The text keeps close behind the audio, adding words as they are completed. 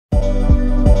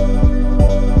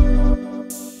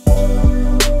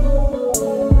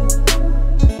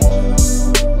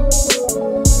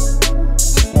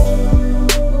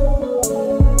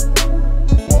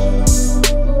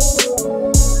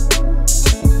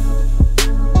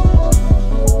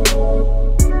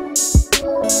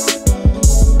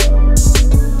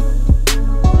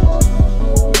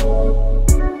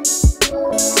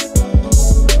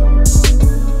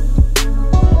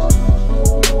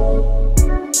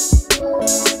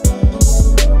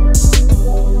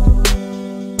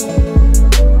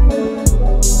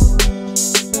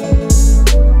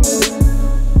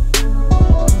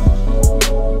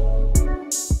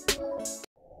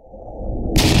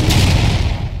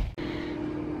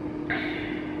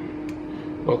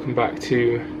Welcome back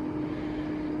to,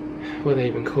 what do they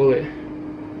even call it?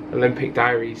 Olympic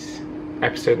Diaries,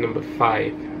 episode number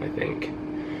 5, I think.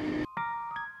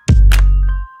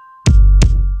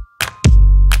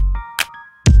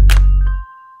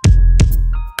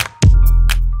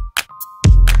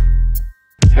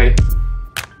 Hey.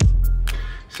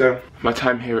 So, my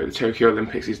time here at the Tokyo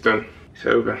Olympics is done. It's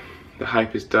over. The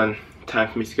hype is done.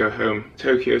 Time for me to go home.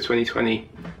 Tokyo 2020,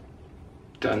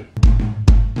 done.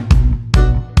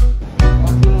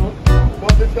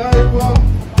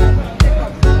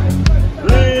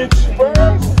 Reach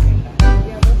first.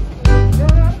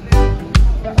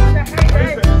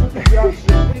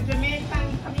 The Jamaican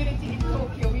community in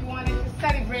Tokyo, we wanted to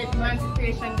celebrate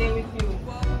Emancipation Day with you.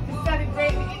 To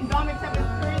celebrate the indomitable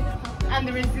spirit and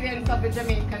the resilience of the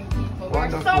Jamaican people.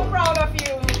 We're so proud of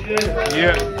you.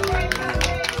 Yeah.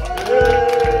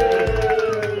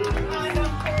 And of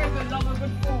course, we love a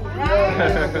good food, right?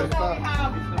 So we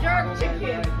have jerk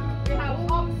chicken, we have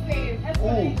oxtail,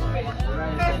 festival,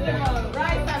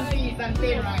 rice and beans and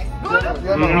plain rice. Good?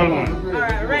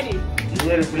 Alright, ready?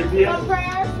 Some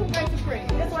prayers, who's going to pray? I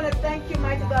just want to thank you,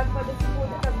 mighty God, for this food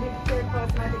that has been prepared for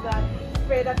us, mighty God.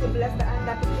 Pray that you bless the hand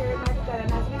that prepare it, mighty God,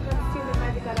 and as we consume it,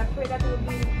 mighty God, I pray that it will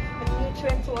be a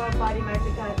nutrient to our body,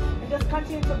 mighty God. And just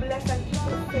continue to bless and keep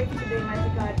us safe today, mighty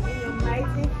God. In your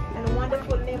mighty and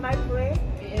wonderful name I pray.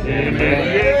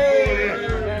 Amen.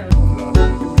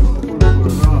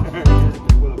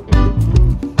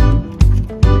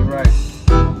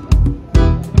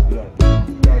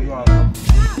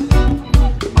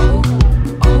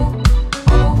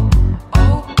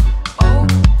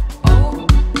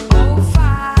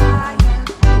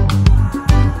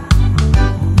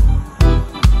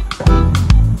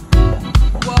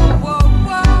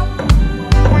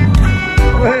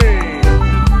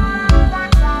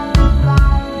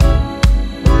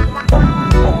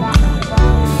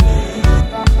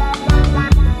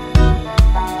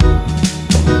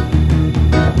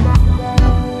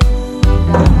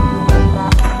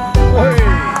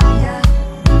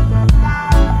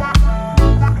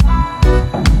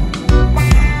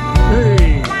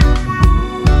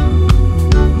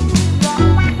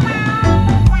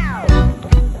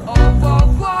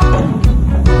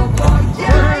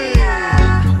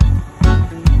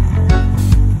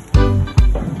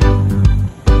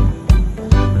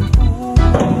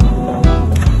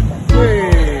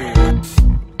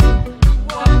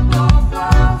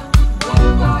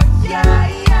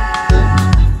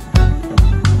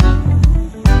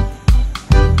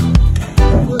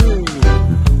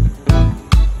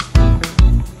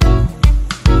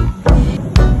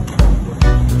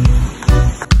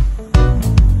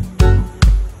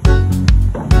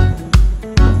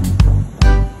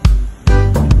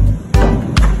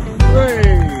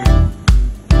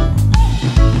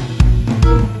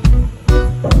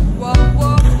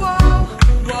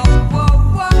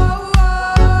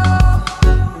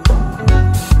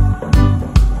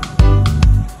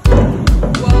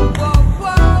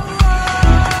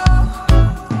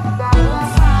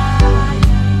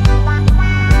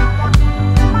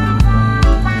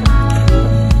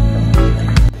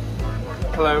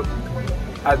 Hello,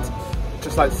 I'd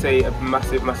just like to say a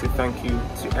massive thank you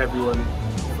to everyone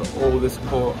for all the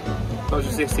support, not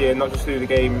just this year, not just through the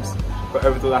games, but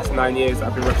over the last 9 years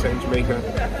I've been representing Jamaica.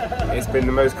 It's been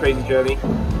the most crazy journey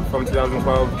from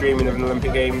 2012, dreaming of an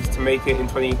Olympic Games, to make it in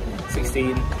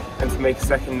 2016 and to make a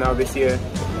second now this year.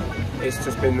 It's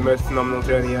just been the most phenomenal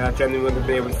journey, and I genuinely wouldn't have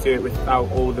been able to do it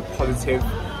without all the positive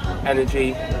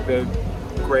energy, the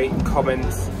great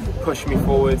comments, push me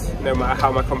forward. No matter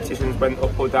how my competitions went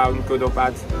up or down, good or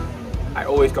bad, I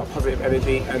always got positive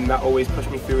energy, and that always pushed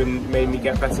me through and made me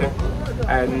get better.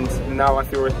 And now I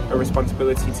feel a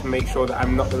responsibility to make sure that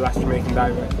I'm not the last Jamaican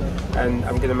diver, and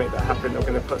I'm going to make that happen. I'm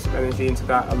going to put some energy into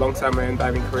that alongside my own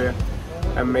diving career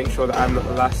and make sure that I'm not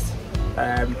the last.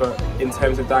 But in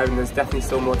terms of diving, there's definitely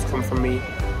still more to come from me.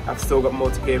 I've still got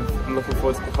more to give. I'm looking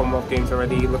forward to the Commonwealth Games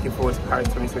already, looking forward to Paris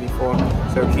 2024.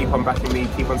 So keep on backing me,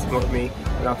 keep on supporting me,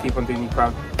 and I'll keep on doing you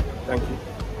proud. Thank you.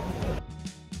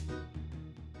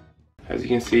 As you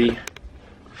can see,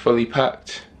 fully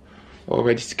packed, all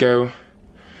ready to go.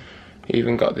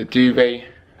 Even got the duvet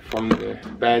from the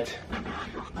bed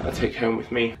I'll take home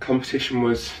with me. Competition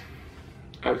was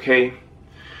okay.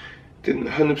 Didn't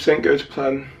 100% go to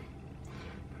plan,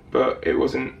 but it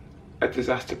wasn't a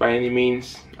disaster by any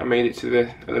means. I made it to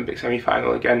the Olympic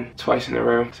semi-final again, twice in a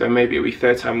row, so maybe it'll be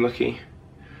third time lucky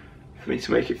for me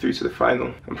to make it through to the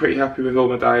final. I'm pretty happy with all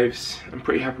my dives. I'm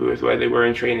pretty happy with where they were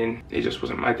in training. It just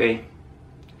wasn't my day.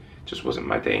 Just wasn't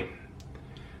my day.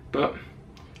 But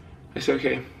it's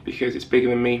okay, because it's bigger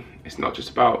than me. It's not just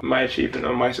about my achievement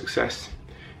or my success.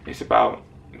 It's about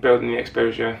building the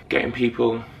exposure, getting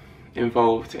people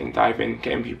involved in diving,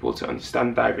 getting people to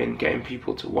understand diving, getting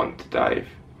people to want to dive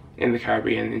in the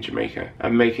Caribbean and in Jamaica,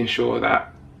 and making sure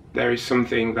that there is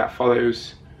something that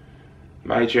follows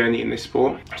my journey in this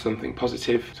sport, something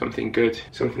positive, something good,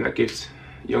 something that gives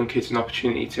young kids an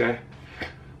opportunity to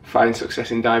find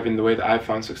success in diving the way that I've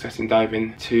found success in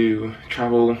diving, to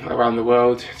travel around the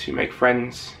world, to make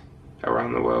friends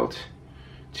around the world,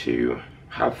 to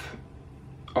have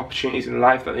opportunities in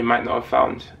life that they might not have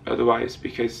found otherwise,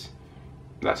 because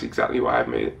that's exactly what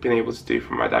I've been able to do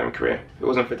from my diving career. If it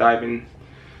wasn't for diving,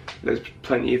 there's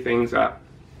plenty of things that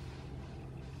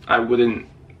I wouldn't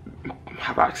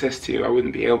have access to, I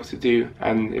wouldn't be able to do,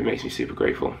 and it makes me super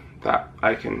grateful that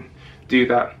I can do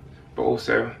that, but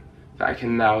also that I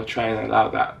can now try and allow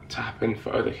that to happen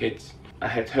for other kids. I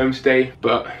head home today,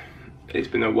 but it's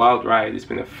been a wild ride, it's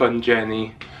been a fun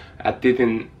journey. I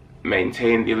didn't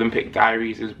maintain the Olympic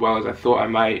diaries as well as I thought I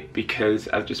might, because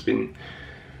I've just been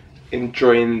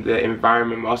enjoying the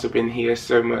environment whilst I've been here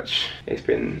so much. It's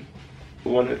been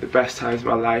one of the best times of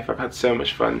my life. I've had so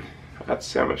much fun.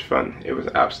 It was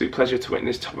an absolute pleasure to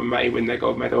witness Tom and Matty win their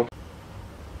gold medal.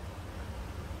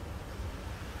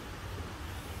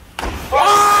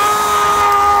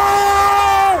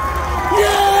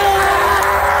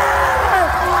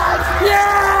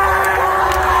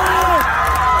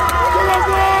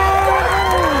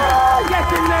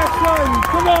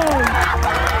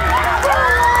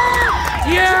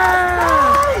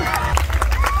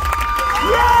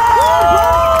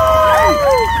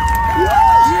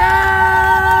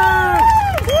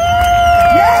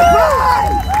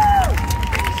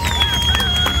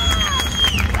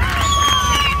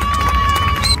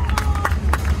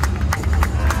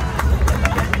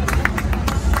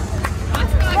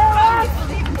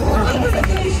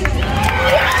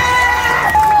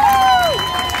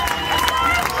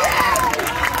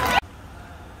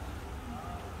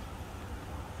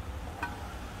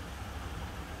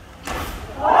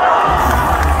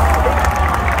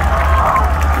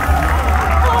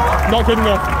 Not good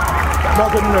enough.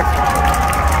 Not good enough.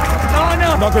 Not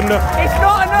enough. Not good enough. It's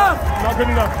not enough. Not good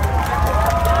enough.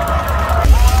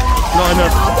 Not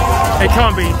enough. It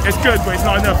can't be. It's good, but it's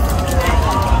not enough.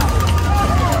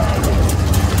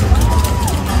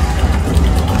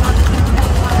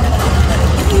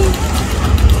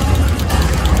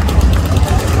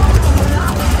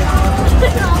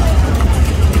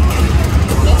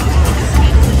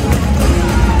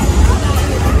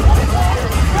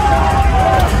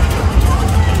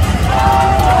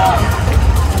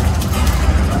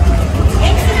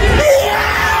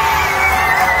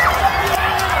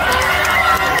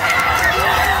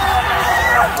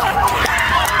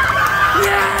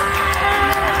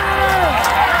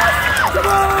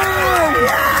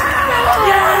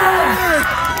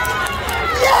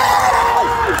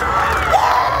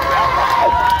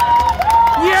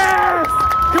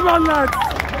 Come on, lads!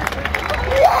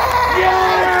 Yes!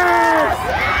 Yes!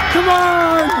 Come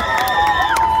on!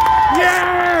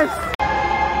 Yes!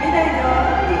 Médaillon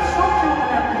et champion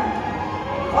olympique.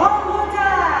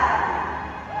 Grande-Bretagne!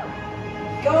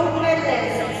 Gold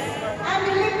medalist and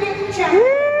Olympic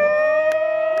champion.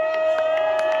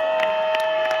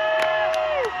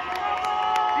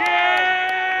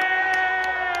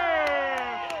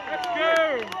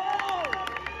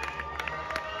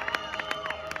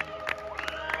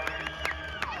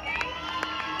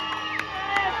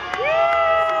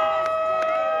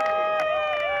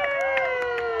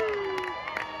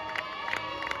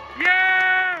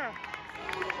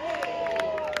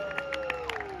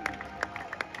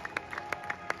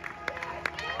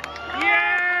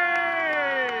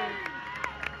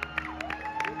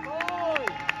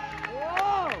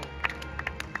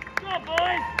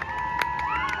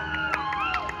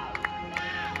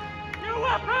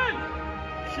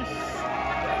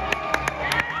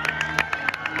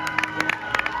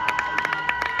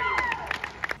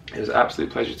 It was an absolute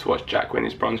pleasure to watch Jack win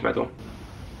his bronze medal.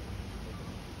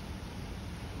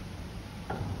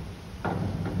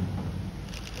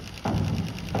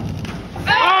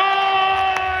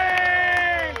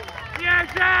 Yeah,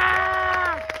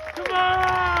 Jack! Come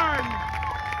on!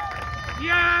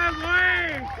 Yeah,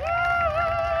 boy!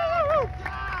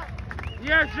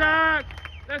 Yeah, Jack!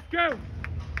 Let's go!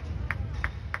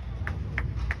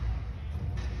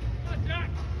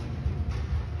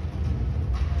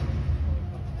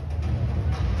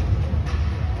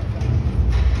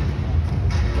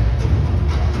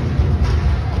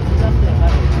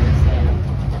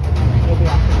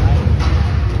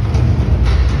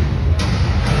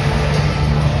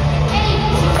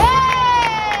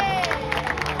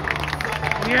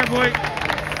 boy.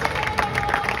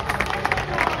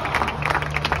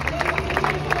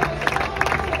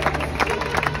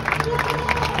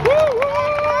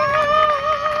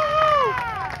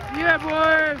 Yeah,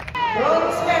 boy.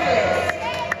 Bronze medalist.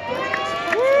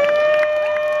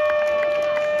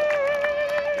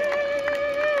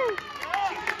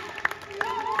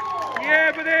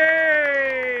 Yeah,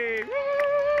 buddy.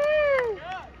 Woo!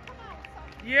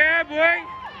 Yeah, boy.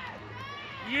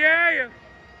 Yeah.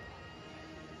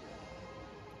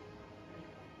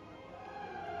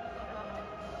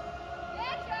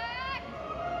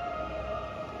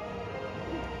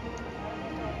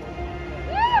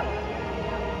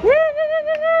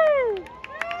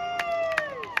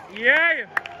 Yeah.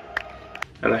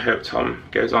 And I hope Tom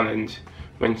goes on and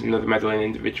wins another medal in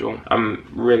individual. I'm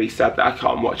really sad that I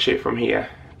can't watch it from here,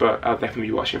 but I'll definitely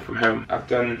be watching from home. I've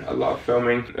done a lot of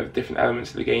filming of different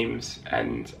elements of the games,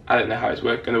 and I don't know how it's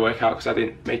going to work out because I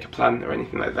didn't make a plan or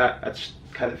anything like that. I just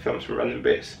kind of filmed some random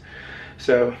bits.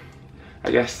 So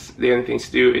I guess the only thing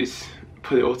to do is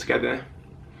put it all together,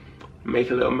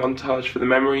 make a little montage for the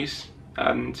memories,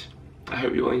 and I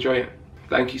hope you all enjoy it.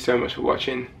 Thank you so much for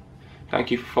watching. Thank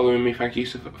you for following me. Thank you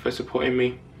for supporting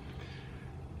me.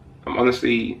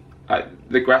 Honestly,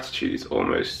 the gratitude is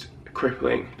almost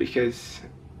crippling because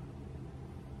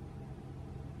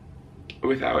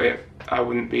without it, I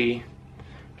wouldn't be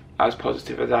as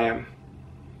positive as I am.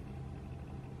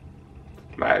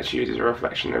 My attitude is a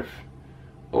reflection of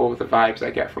all the vibes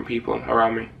I get from people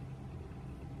around me.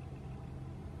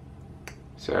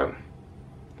 So,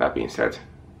 that being said,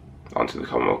 on to the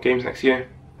Commonwealth Games next year.